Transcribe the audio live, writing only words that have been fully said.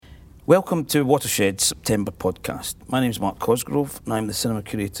Welcome to Watershed's September podcast. My name is Mark Cosgrove and I'm the cinema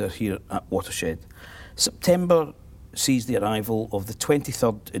curator here at Watershed. September sees the arrival of the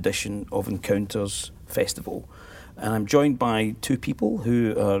 23rd edition of Encounters Festival, and I'm joined by two people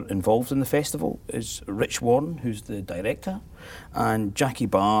who are involved in the festival. Is Rich Warren, who's the director, and Jackie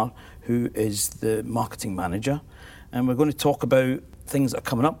Barr, who is the marketing manager. And we're going to talk about things that are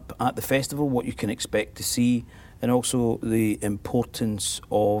coming up at the festival, what you can expect to see, and also the importance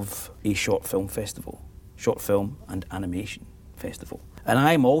of a short film festival, short film and animation festival. And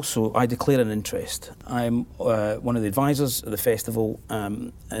I declare an interest. I'm one of the advisors at the festival,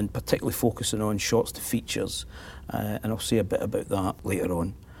 and particularly focusing on shorts to features, and I'll say a bit about that later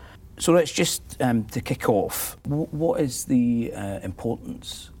on. So let's just, to kick off, what is the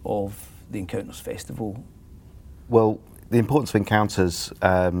importance of the Encounters Festival? Well, the importance of Encounters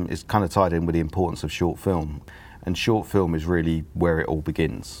is kind of tied in with the importance of short film. And short film is really where it all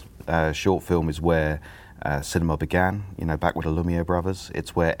begins. Short film is where cinema began, back with the Lumiere brothers.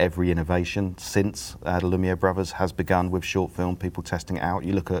 It's where every innovation since the Lumiere brothers has begun with short film, people testing it out.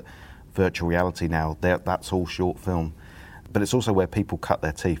 You look at virtual reality now, that's all short film. But it's also where people cut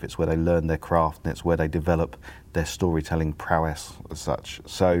their teeth. It's where they learn their craft, and it's where they develop their storytelling prowess as such.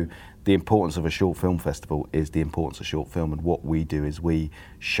 So the importance of a short film festival is the importance of short film, and what we do is we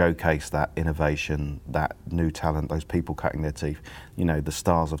showcase that innovation, that new talent, those people cutting their teeth, the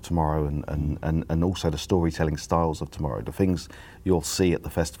stars of tomorrow, and also the storytelling styles of tomorrow. The things you'll see at the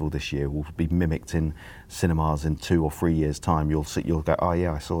festival this year will be mimicked in cinemas in 2 or 3 years' time. You'll go, oh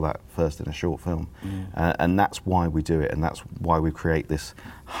yeah, I saw that first in a short film. And that's why we do it, and that's why we create this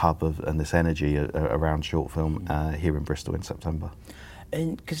hub and this energy around short film here in Bristol in September.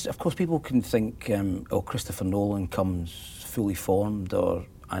 And because, of course, people can think, Christopher Nolan comes fully formed, or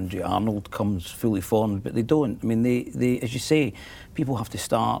Andrea Arnold comes fully formed, but they don't. I mean, they as you say, people have to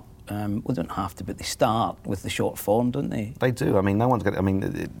start. Well, they don't have to, but they start with the short form, don't they? They do. I mean, no one's going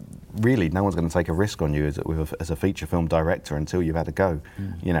to take a risk on you as a feature film director until you've had a go,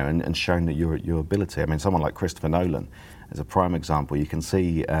 and shown that your ability. I mean, someone like Christopher Nolan is a prime example. You can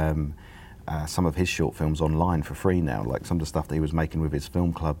see some of his short films online for free now, like some of the stuff that he was making with his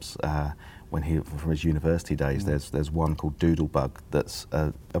film clubs from his university days. There's one called Doodlebug that's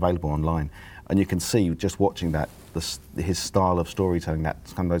available online, and you can see just watching that his style of storytelling, that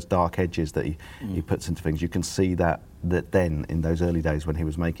kind of those dark edges that he puts into things. You can see that then in those early days when he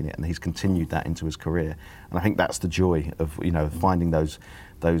was making it, and he's continued that into his career. And I think that's the joy of finding those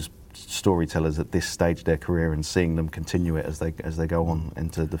storytellers at this stage of their career and seeing them continue it as they go on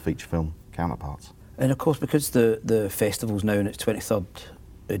into the feature film counterparts. And of course, because the festival's now in its 23rd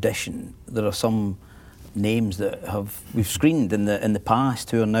edition, there are some names that we've screened in the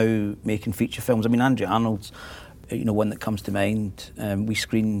past who are now making feature films. I mean, Andrea Arnold's one that comes to mind. I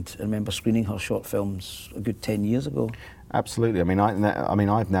remember screening her short films a good 10 years ago. Absolutely. I mean,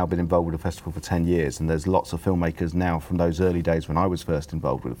 I've now been involved with the festival for 10 years, and there's lots of filmmakers now from those early days when I was first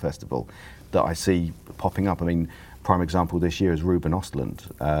involved with the festival that I see popping up. I mean, prime example this year is Ruben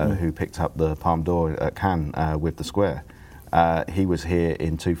Östlund, who picked up the Palme d'Or at Cannes with The Square. He was here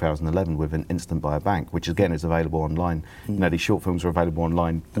in 2011 with An Instant by a Bank, which again is available online. These short films are available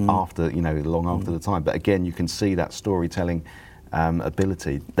online after, long after the time. But again, you can see that storytelling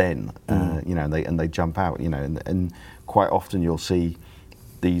ability then, and they jump out, and quite often you'll see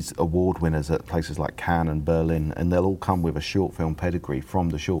these award winners at places like Cannes and Berlin, and they'll all come with a short film pedigree from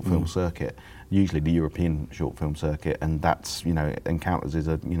the short film circuit, usually the European short film circuit, and that's, Encounters is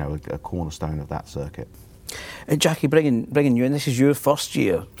a cornerstone of that circuit. Jackie, bringing you in, this is your first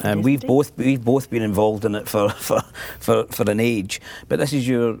year. We've both been involved in it for an age, but this is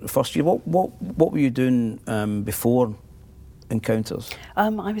your first year. What were you doing before Encounters? I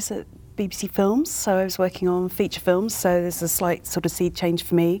was at BBC Films, so I was working on feature films, so there's a slight sort of seed change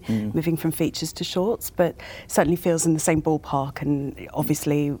for me, moving from features to shorts, but certainly feels in the same ballpark. And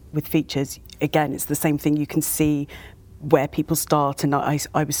obviously with features, again, it's the same thing. You can see where people start, and I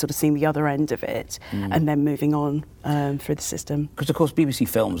was sort of seeing the other end of it, and then moving on through the system. Because of course BBC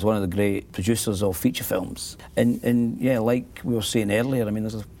Films, one of the great producers of feature films, and yeah, like we were saying earlier, I mean,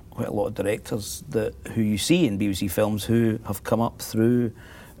 there's quite a lot of directors who you see in BBC Films who have come up through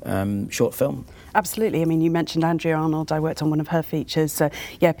short film. Absolutely. I mean, you mentioned Andrea Arnold. I worked on one of her features. So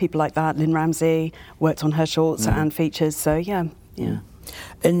yeah, people like that. Lynn Ramsey worked on her shorts and features. So yeah.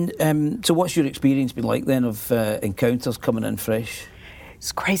 And so what's your experience been like then of Encounters coming in fresh?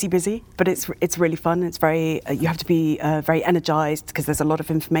 It's crazy busy, but it's really fun. It's very you have to be very energised because there's a lot of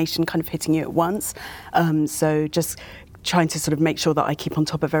information kind of hitting you at once. So just trying to sort of make sure that I keep on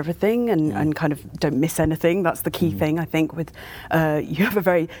top of everything and kind of don't miss anything. That's the key thing, I think, with you have a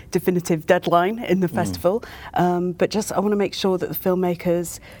very definitive deadline in the festival. But just I want to make sure that the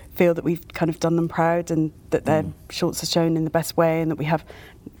filmmakers feel that we've kind of done them proud and that their shorts are shown in the best way and that we have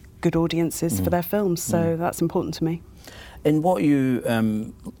good audiences for their films. So that's important to me. And what are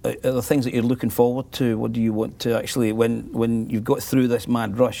the things that you're looking forward to? What do you want to actually, when you've got through this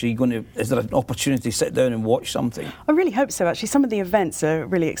mad rush, is there an opportunity to sit down and watch something? I really hope so, actually. Some of the events are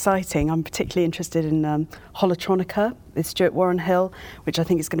really exciting. I'm particularly interested in Holotronica with Stuart Warren-Hill, which I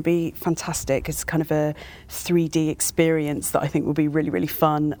think is going to be fantastic. It's kind of a 3D experience that I think will be really, really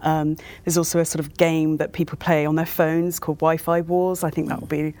fun. There's also a sort of game that people play on their phones called Wi-Fi Wars. I think that will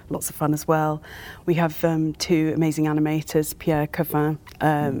be lots of fun as well. We have two amazing animators, Pierre Coffin,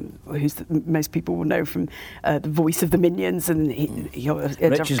 who's most people will know from the voice of the Minions, and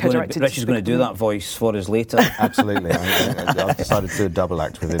Rich is going to do that voice for us later. Absolutely. I've decided to do a double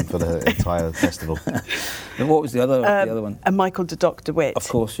act with him for the entire festival. And what was the other one? And Michael de Doc de Witt, of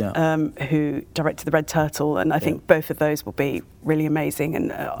course, who directed The Red Turtle, and I think both of those will be really amazing,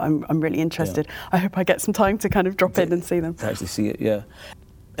 and I'm really interested. I hope I get some time to kind of drop in and see them. To actually see it, yeah.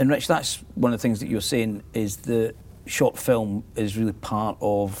 And Rich, that's one of the things that you're saying is the short film is really part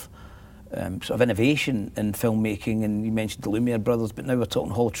of sort of innovation in filmmaking, and you mentioned the Lumiere brothers, but now we're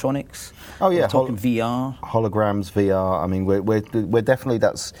talking holotronics. Oh yeah, we're talking VR, holograms, VR. I mean, we're definitely,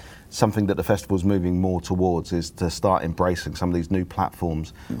 that's something that the festival's moving more towards, is to start embracing some of these new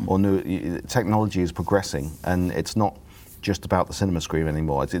platforms or new technology is progressing, and it's not just about the cinema screen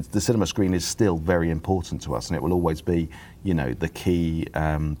anymore. The cinema screen is still very important to us, and it will always be, the key,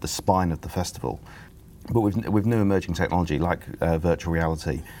 the spine of the festival. But with new emerging technology like virtual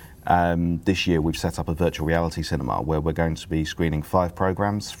reality, this year we've set up a virtual reality cinema where we're going to be screening 5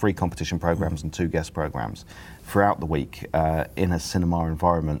 programs, 3 competition programs and 2 guest programs throughout the week in a cinema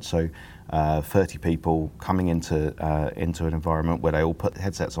environment. So 30 people coming into an environment where they all put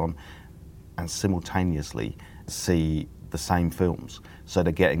headsets on and simultaneously see the same films. So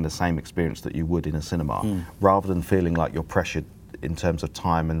they're getting the same experience that you would in a cinema, rather than feeling like you're pressured in terms of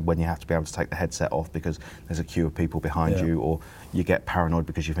time and when you have to be able to take the headset off because there's a queue of people behind you, or you get paranoid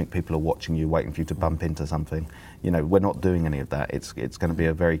because you think people are watching you, waiting for you to bump into something. We're not doing any of that. It's going to be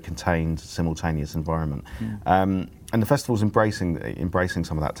a very contained, simultaneous environment. And the festival's embracing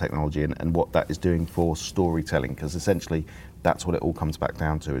some of that technology and what that is doing for storytelling, because essentially that's what it all comes back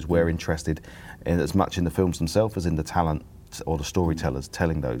down to, is we're interested in as much in the films themselves as in the talent or the storytellers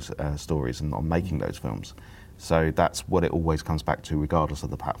telling those stories and on making those films. So that's what it always comes back to, regardless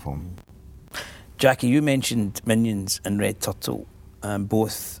of the platform. Jackie, you mentioned Minions and Red Turtle,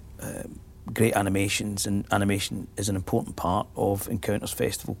 both great animations, and animation is an important part of Encounters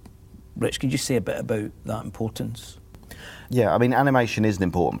Festival. Rich, could you say a bit about that importance? Yeah, I mean, animation is an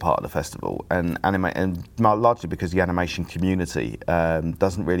important part of the festival, and largely because the animation community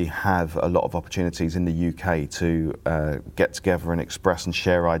doesn't really have a lot of opportunities in the UK to get together and express and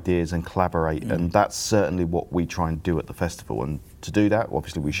share ideas and collaborate, and that's certainly what we try and do at the festival. And to do that,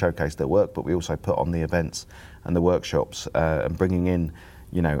 obviously we showcase their work, but we also put on the events and the workshops, and bringing in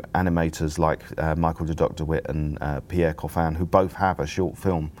animators like Michael de Doc de Witt and Pierre Coffin, who both have a short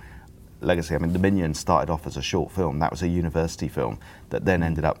film legacy. I mean, The Minions started off as a short film. That was a university film that then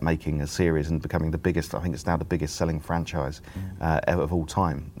ended up making a series and becoming the biggest, I think it's now the biggest selling franchise ever of all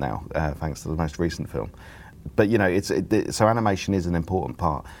time now, thanks to the most recent film. But, so animation is an important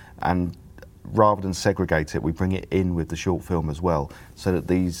part. And rather than segregate it, we bring it in with the short film as well, so that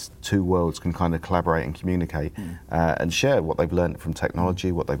these two worlds can kind of collaborate and communicate and share what they've learned from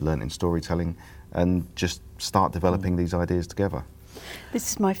technology, what they've learned in storytelling, and just start developing these ideas together.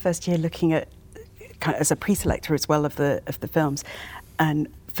 This is my first year looking at, kind of as a pre-selector as well, of the films, and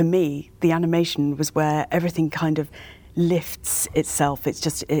for me, the animation was where everything kind of lifts itself. It's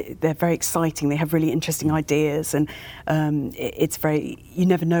just they're very exciting. They have really interesting ideas, and it's very. You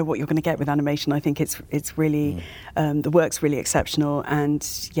never know what you're going to get with animation. I think it's really the work's really exceptional, and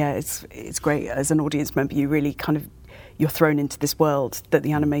it's great as an audience member. You really kind of you're thrown into this world that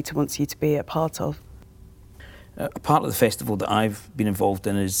the animator wants you to be a part of. A part of the festival that I've been involved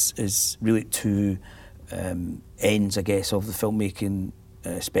in is really two ends, I guess, of the filmmaking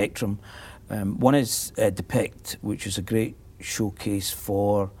spectrum. One is Depict, which is a great showcase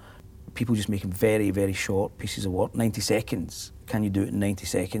for people just making very, very short pieces of work, 90 seconds. Can you do it in 90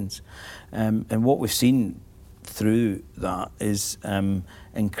 seconds? And what we've seen through that is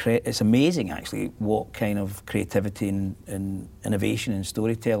it's amazing, actually, what kind of creativity and innovation and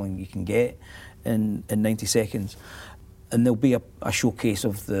storytelling you can get in 90 seconds. And there'll be a showcase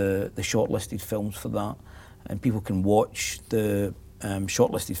of the shortlisted films for that. and people can watch the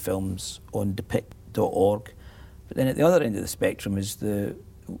shortlisted films on depict.org. But then at the other end of the spectrum is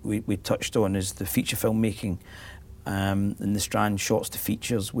we touched on is the feature filmmaking in the strand Shots to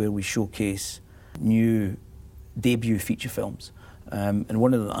Features, where we showcase new debut feature films. And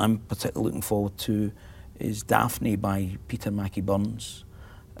one of them I'm particularly looking forward to is Daphne by Peter Mackie Burns.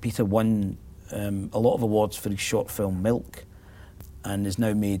 Peter won a lot of awards for his short film Milk, and has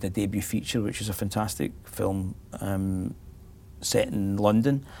now made a debut feature, which is a fantastic film set in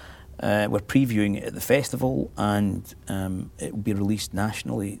London. We're previewing it at the festival, and it will be released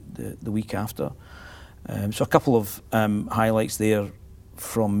nationally the week after. So a couple of highlights there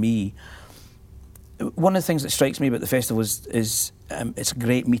from me. One of the things that strikes me about the festival is it's a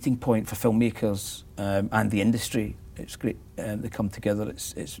great meeting point for filmmakers and the industry. It's great they come together.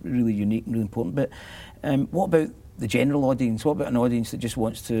 It's really unique and really important. But what about the general audience? What about an audience that just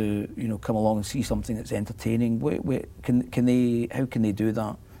wants to come along and see something that's entertaining? How can they do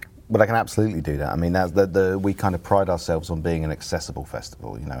that? Well, they can absolutely do that. I mean, we kind of pride ourselves on being an accessible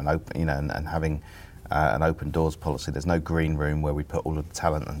festival, and open, and having an open doors policy. There's no green room where we put all of the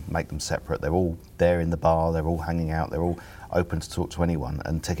talent and make them separate. They're all there in the bar. They're all hanging out. They're all open to talk to anyone,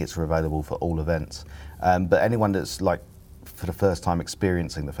 and tickets are available for all events. But anyone that's like for the first time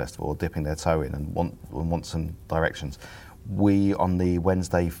experiencing the festival or dipping their toe in and want some directions, we on the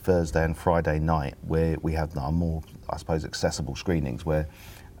Wednesday, Thursday, and Friday night, where we have our more, I suppose, accessible screenings where.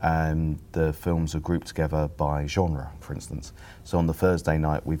 The films are grouped together by genre, for instance. So on the Thursday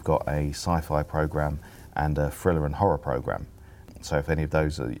night, we've got a sci-fi programme and a thriller and horror programme. So if any of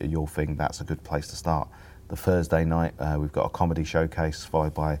those are your thing, that's a good place to start. The Thursday night, we've got a comedy showcase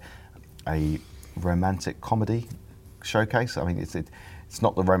followed by a romantic comedy showcase. I mean, it's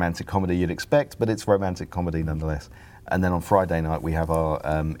not the romantic comedy you'd expect, but it's romantic comedy nonetheless. And then on Friday night, we have our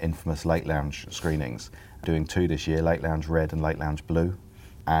infamous Late Lounge screenings, doing 2 this year, Late Lounge Red and Late Lounge Blue.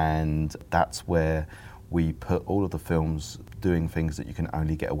 And that's where we put all of the films doing things that you can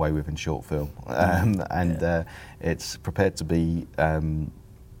only get away with in short film. It's prepared to be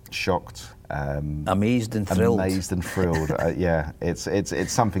shocked, amazed and thrilled. It's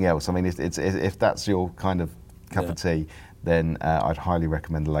something else. I mean, if that's your kind of cup of tea, then I'd highly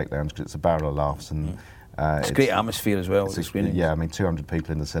recommend the Late Lounge, because it's a barrel of laughs and. It's a great atmosphere as well. Yeah, I mean, 200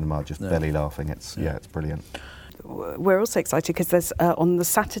 people in the cinema just belly laughing. It's brilliant. We're also excited because there's on the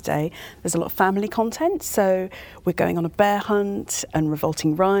Saturday there's a lot of family content, so we're going on a bear hunt and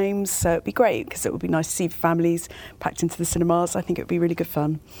revolting rhymes, so it'd be great because it would be nice to see families packed into the cinemas. I think it would be really good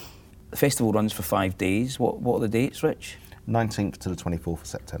fun. The festival runs for 5 days. What are the dates, Rich? 19th to the 24th of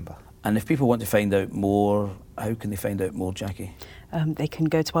September. And if people want to find out more, how can they find out more, Jackie? They can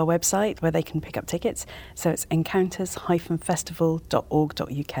go to our website where they can pick up tickets, so it's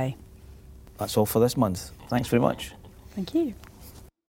encounters-festival.org.uk. That's all for this month. Thanks very much. Thank you.